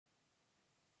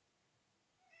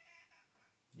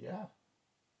Yeah.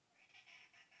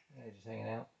 Hey, just hanging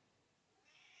out.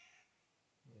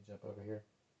 Let me jump over here.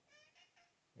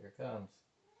 Here it comes.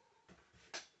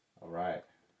 All right.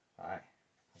 Hi.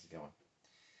 How's it going?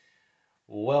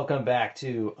 Welcome back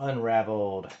to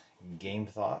Unraveled Game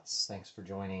Thoughts. Thanks for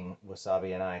joining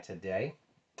Wasabi and I today.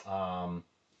 Um,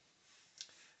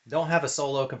 don't have a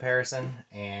solo comparison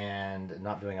and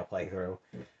not doing a playthrough.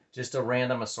 Just a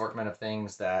random assortment of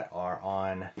things that are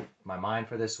on my mind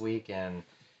for this week and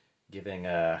giving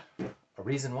a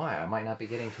reason why I might not be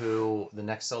getting to the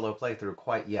next solo playthrough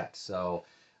quite yet. So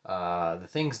the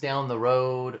things down the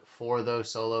road for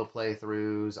those solo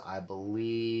playthroughs, I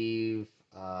believe,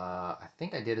 I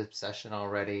think I did Obsession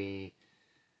already.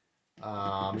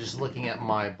 I'm just looking at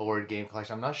my board game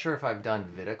collection. I'm not sure if I've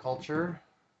done Viticulture.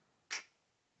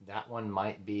 That one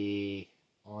might be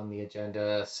on the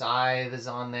agenda. Scythe is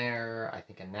on there. I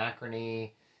think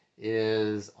Anachrony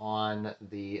is on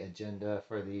the agenda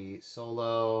for the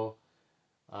solo.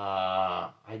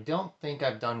 I don't think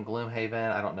I've done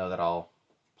Gloomhaven. I don't know that I'll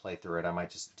play through it. I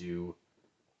might just do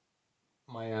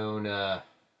my own uh,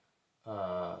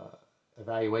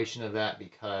 evaluation of that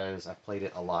because I've played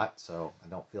it a lot, so I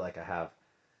don't feel like I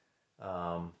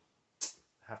um,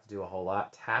 have to do a whole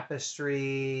lot.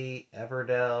 Tapestry,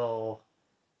 Everdell,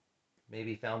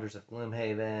 maybe Founders of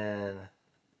Gloomhaven.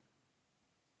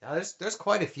 Yeah, there's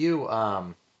quite a few.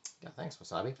 Yeah, thanks,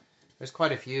 Wasabi. There's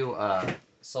quite a few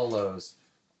solos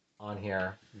on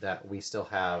here that we still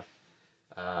have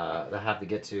that have to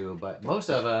get to, but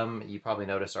most of them you probably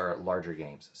notice are larger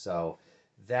games. So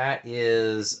that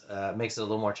is makes it a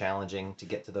little more challenging to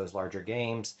get to those larger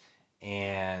games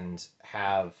and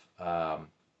have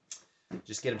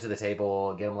just get them to the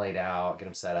table, get them laid out, get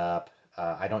them set up.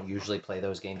 I don't usually play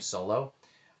those games solo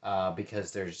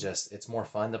because there's just it's more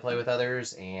fun to play with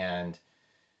others and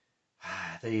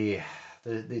the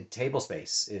the table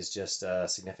space is just a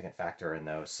significant factor in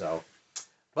those. So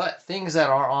but things that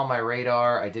are on my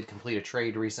radar, I did complete a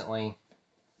trade recently.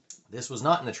 This was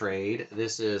not in the trade.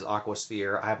 This is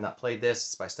Aquasphere. I have not played this.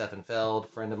 It's by Stefan Feld,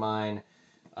 friend of mine.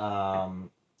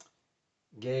 Um,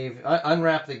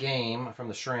 unwrapped the game from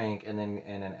the shrink and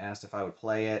then asked if I would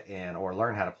play it and or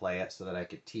learn how to play it so that I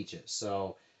could teach it.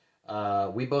 So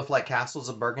we both like Castles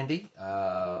of Burgundy.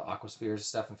 Aquasphere is a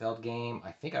Stefan Feld game.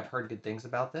 I think I've heard good things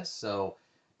about this. So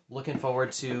looking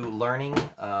forward to learning,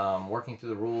 working through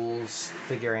the rules,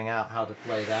 figuring out how to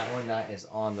play that one. That is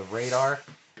on the radar.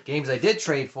 Games I did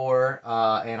trade for,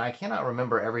 and I cannot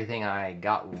remember everything I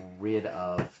got rid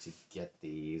of to get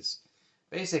these.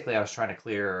 Basically, I was trying to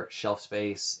clear shelf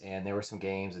space, and there were some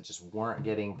games that just weren't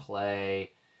getting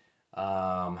play.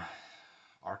 Um,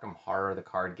 Arkham Horror, the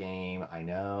card game. I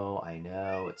know,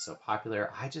 it's so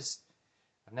popular. I've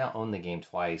now owned the game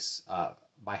twice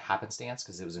by happenstance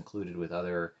because it was included with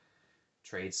other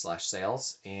trades slash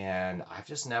sales, and I've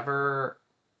just never.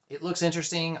 It looks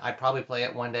interesting. I'd probably play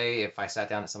it one day if I sat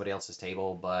down at somebody else's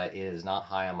table, but it is not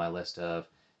high on my list of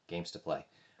games to play.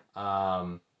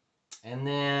 Um, and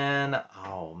then,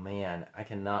 oh man, I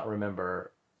cannot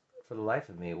remember for the life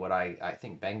of me what I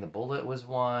think Bang the Bullet was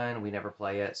one. We never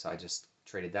play it, so I just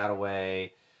traded that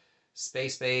away.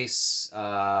 Space Base,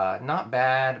 not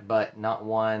bad, but not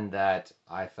one that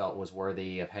I felt was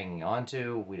worthy of hanging on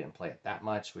to. We didn't play it that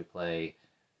much. We play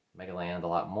Megaland a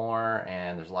lot more,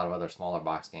 and there's a lot of other smaller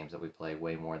box games that we play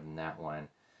way more than that one.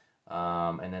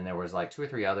 And then there was like two or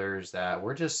three others that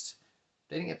were just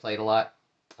they didn't get played a lot,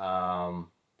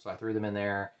 so I threw them in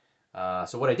there.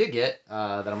 So what I did get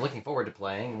that I'm looking forward to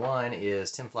playing one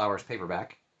is Tim Flower's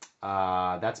Paperback.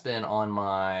 That's been on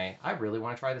my. I really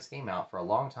want to try this game out for a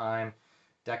long time.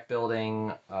 Deck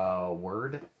building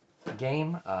word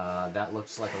game. That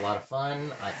looks like a lot of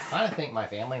fun. I kind of think my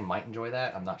family might enjoy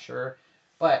that. I'm not sure.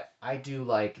 But I do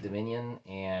like Dominion,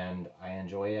 and I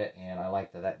enjoy it, and I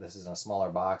like that this is in a smaller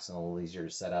box and a little easier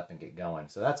to set up and get going.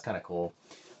 So that's kind of cool.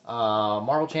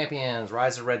 Marvel Champions,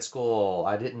 Rise of Red Skull.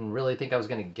 I didn't really think I was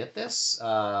going to get this,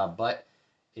 but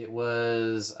it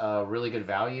was a really good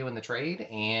value in the trade,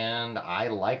 and I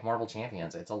like Marvel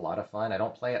Champions. It's a lot of fun. I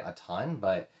don't play it a ton,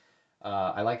 but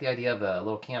I like the idea of a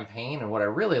little campaign, and what I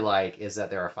really like is that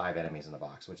there are 5 enemies in the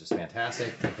box, which is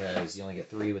fantastic because you only get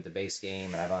 3 with the base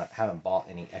game, and I haven't bought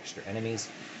any extra enemies.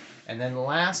 And then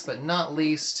last but not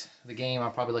least, the game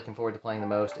I'm probably looking forward to playing the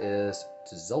most is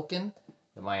Tzolk'in,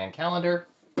 the Mayan calendar.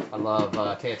 I love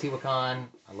Teotihuacan.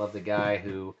 I love the guy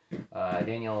who,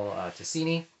 Daniel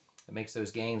Tassini, that makes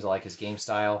those games. I like his game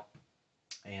style.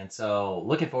 And so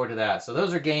looking forward to that. So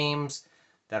those are games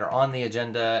that are on the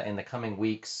agenda in the coming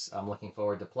weeks. I'm looking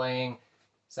forward to playing.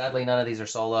 Sadly, none of these are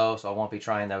solo, so I won't be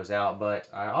trying those out. But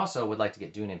I also would like to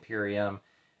get Dune Imperium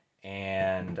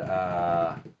and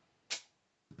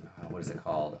what is it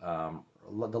called?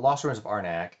 The Lost Ruins of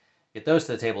Arnak. Get those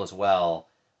to the table as well,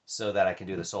 so that I can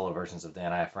do the solo versions of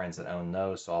them. I have friends that own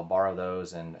those, so I'll borrow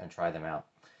those and try them out.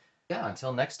 Yeah,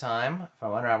 until next time,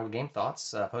 from Unraveled Game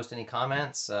Thoughts, post any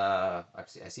comments. I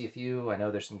see a few. I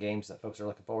know there's some games that folks are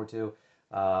looking forward to.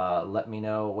 Let me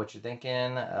know what you're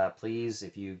thinking. Please,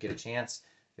 if you get a chance,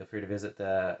 feel free to visit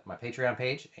my Patreon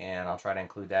page, and I'll try to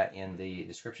include that in the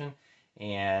description.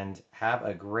 And have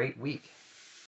a great week.